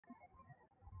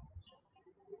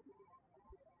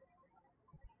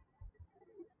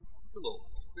Hello,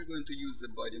 we're going to use the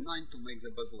body 9 to make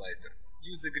the buzz lighter.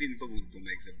 Use the green balloon to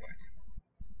make the body.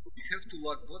 You have to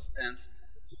lock both ends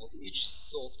of each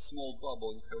soft small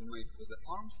bubble you have made for the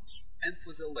arms and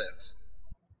for the legs.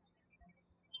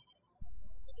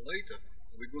 Later,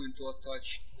 we're going to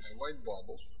attach a white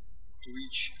bubble to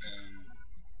each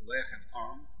leg and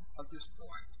arm at this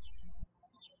point.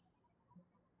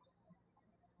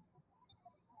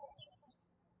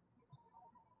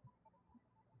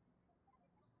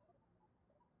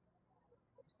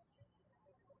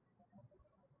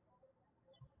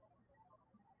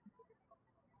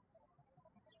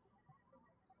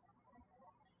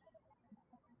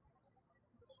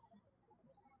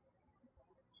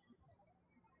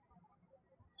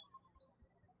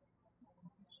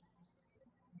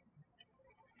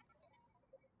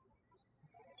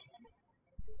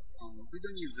 We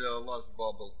don't need the last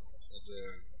bubble for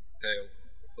the tail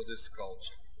for this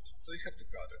sculpture, so you have to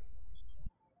cut it.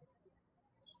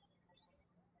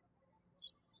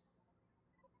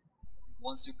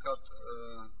 Once you cut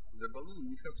the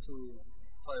balloon, you have to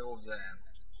tie off the end.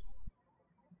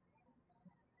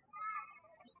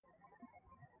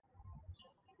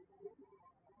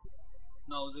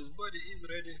 Now this body is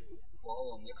ready for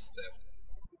our next step.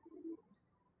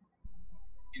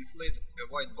 Inflate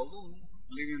a white balloon,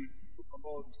 leaving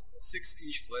about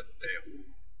 6-inch flat tail.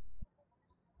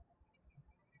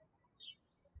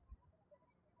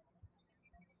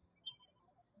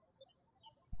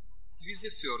 Twist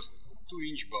the first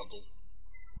 2-inch bubble.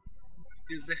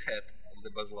 It is the head of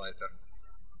the buzz lighter.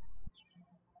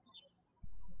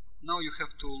 Now you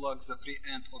have to lock the free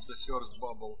end of the first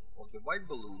bubble of the white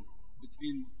balloon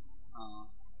between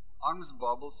arms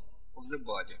bubbles of the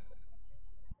body.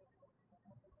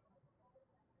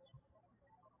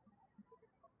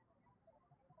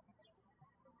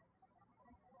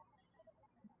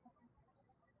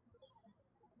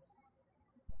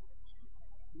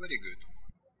 Very good.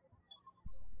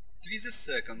 Twist the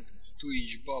second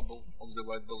 2-inch bubble of the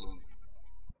white balloon.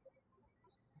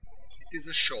 It is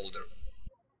a shoulder.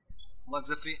 Lock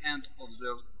the free end of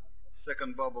the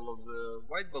second bubble of the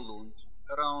white balloon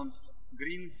around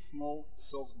green small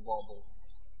soft bubble.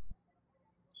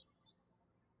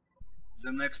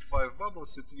 The next 5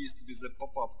 bubbles you twist with a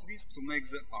pop-up twist to make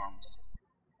the arms.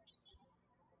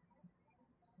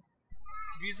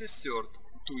 Twist the third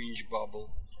 2-inch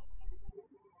bubble.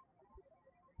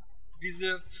 Twist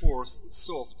the fourth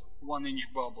soft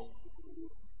 1-inch bubble.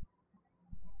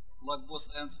 Lock both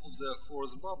ends of the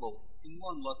fourth bubble in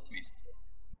one lock twist.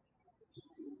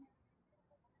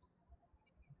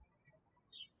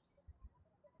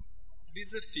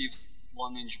 Twist the fifth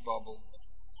 1-inch bubble.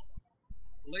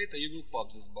 Later you will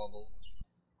pop this bubble.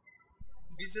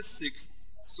 Twist the sixth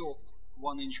soft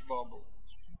 1-inch bubble.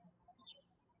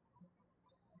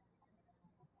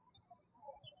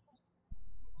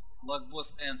 Lock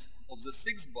both ends of the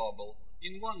sixth bubble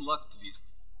in one lock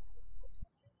twist.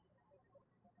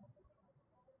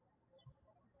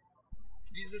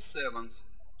 Twist the seventh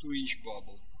 2-inch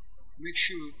bubble. Make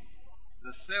sure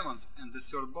the seventh and the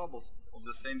third bubbles of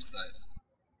the same size.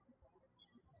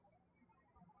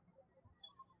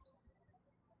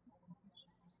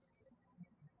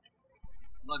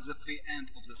 Lock the free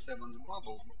end of the seventh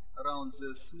bubble around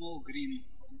the small green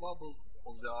bubble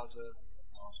of the other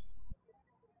arm.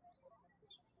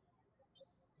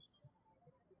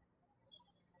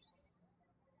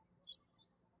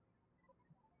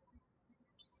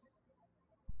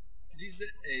 Twist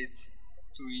the eighth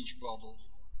 2-inch bubble.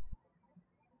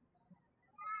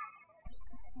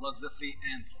 Lock the free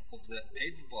end of the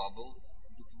eighth bubble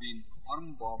between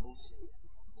arm bubbles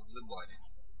of the body.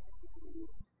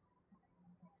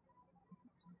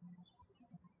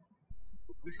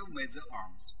 We have made the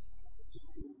arms.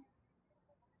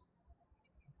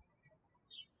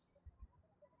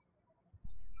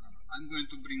 I'm going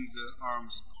to bring the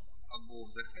arms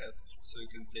above the head so you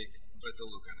can take a better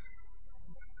look at it.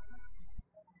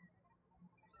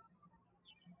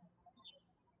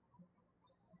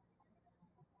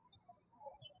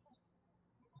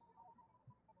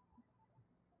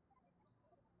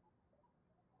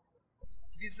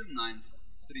 Twist the ninth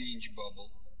 3-inch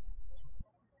bubble.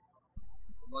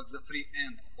 Lock the free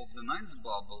end of the ninth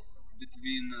bubble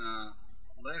between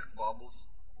leg bubbles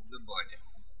of the body.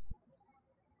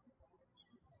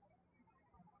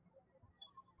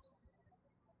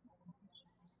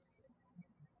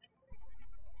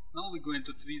 Now we're going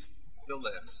to twist the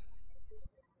legs.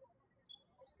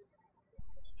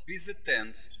 Twist the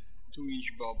 10th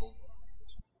 2-inch bubble.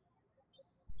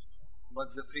 Lock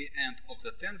the free end of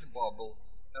the 10th bubble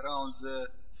around the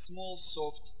small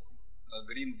soft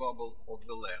green bubble of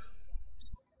the leg.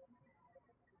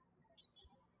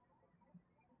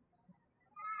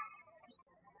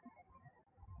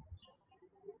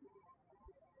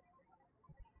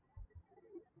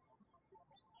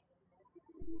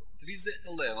 Twist the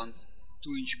 11th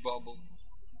 2-inch bubble.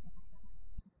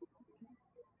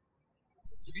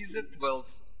 Twist the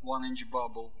 12th 1-inch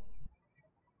bubble.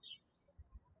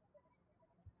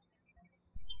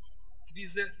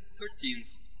 Twist the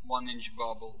 13th 1-inch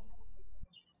bubble.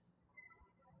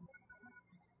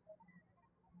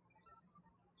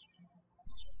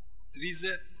 Twist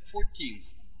the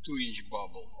 14th 2-inch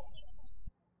bubble.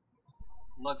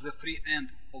 Lock the free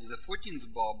end of the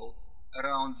 14th bubble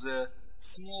around the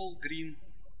small green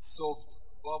soft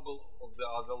bubble of the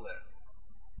other leg.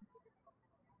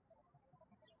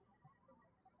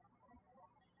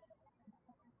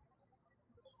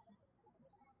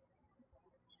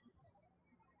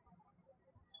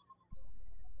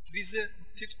 Twist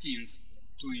the 15th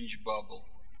 2-inch bubble.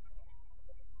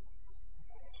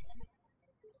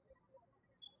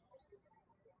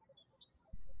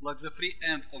 Lock the free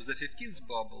end of the 15th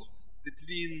bubble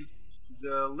between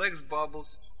the legs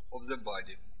bubbles of the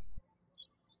body.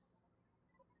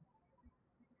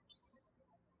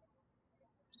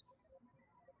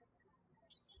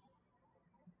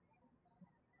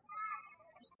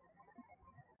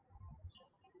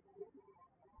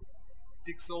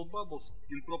 Fix all bubbles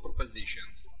in proper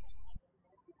positions.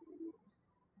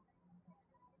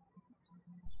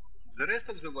 The rest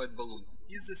of the white balloon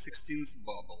is the 16th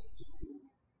bubble.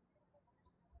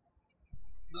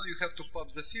 Now you have to pop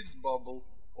the 5th bubble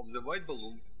of the white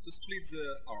balloon to split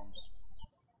the arms.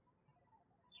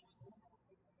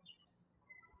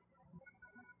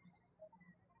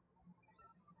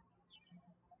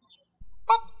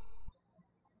 Pop!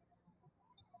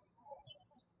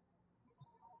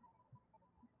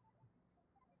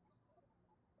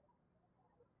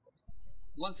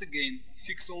 Once again,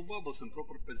 fix all bubbles in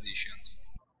proper positions.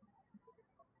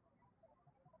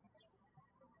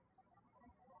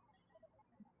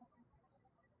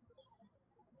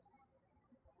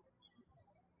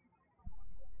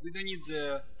 We don't need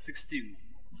the 16th,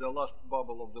 the last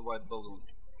bubble of the white balloon.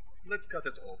 Let's cut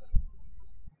it off.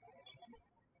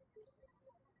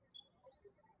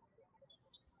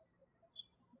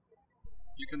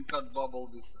 You can cut bubble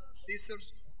with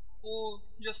scissors or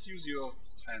just use your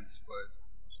hands for it.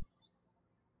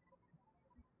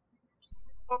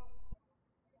 Pop.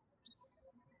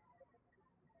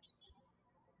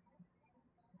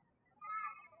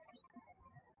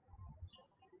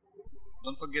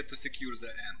 Don't forget to secure the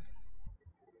end.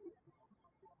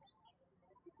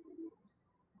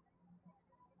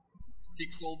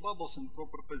 Fix all bubbles in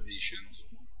proper positions.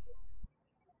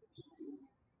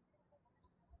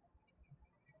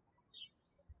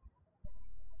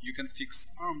 You can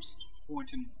fix arms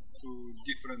pointing to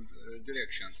different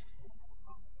directions.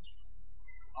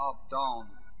 Up, down,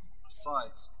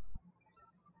 sides.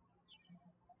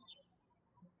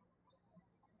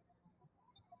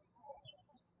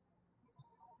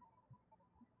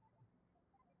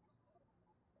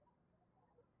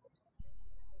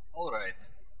 Alright.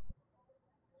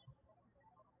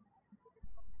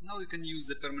 Now you can use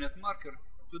the permanent marker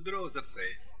to draw the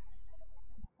face.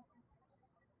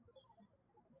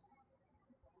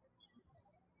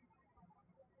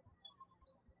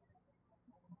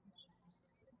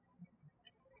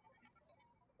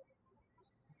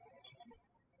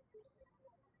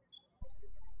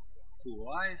 Two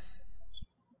eyes,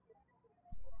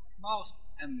 mouth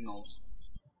and nose.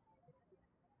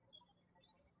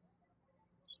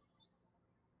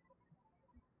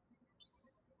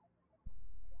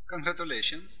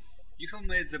 Congratulations, you have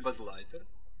made the Buzz Lightyear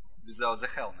without the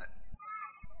helmet.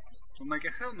 To make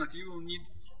a helmet you will need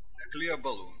a clear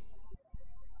balloon.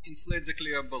 Inflate the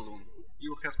clear balloon.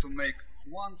 You will have to make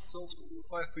one soft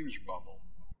 5-inch bubble.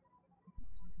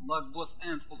 Lock both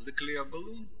ends of the clear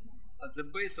balloon at the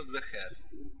base of the head.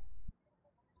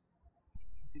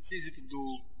 It's easy to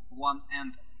do one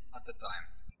end at a time.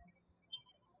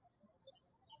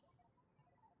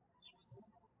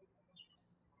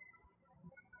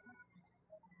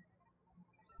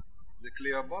 The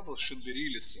clear bubble should be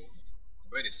really soft,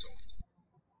 very soft.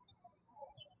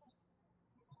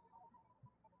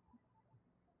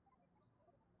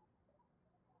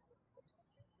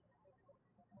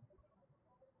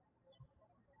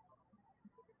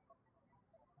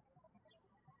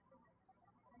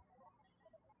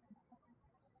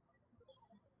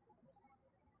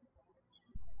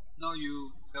 Now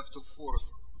you have to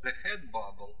force the head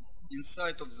bubble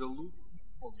inside of the loop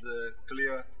of the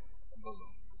clear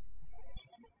balloon.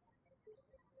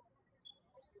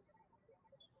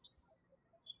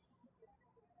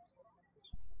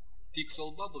 Fix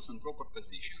all bubbles in proper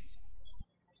positions.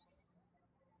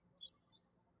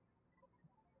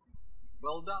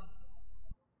 Well done!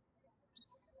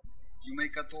 You may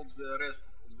cut off the rest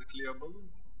of the clear balloon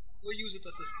or use it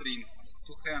as a string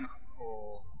to hang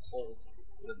or hold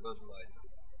the buzz lighter.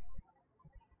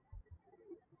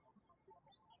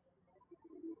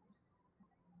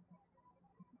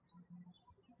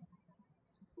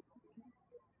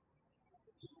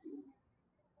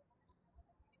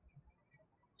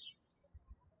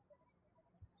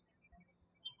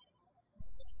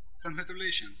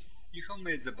 Congratulations, you have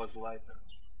made the buzz lighter.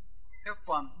 Have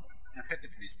fun and happy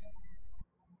twisting!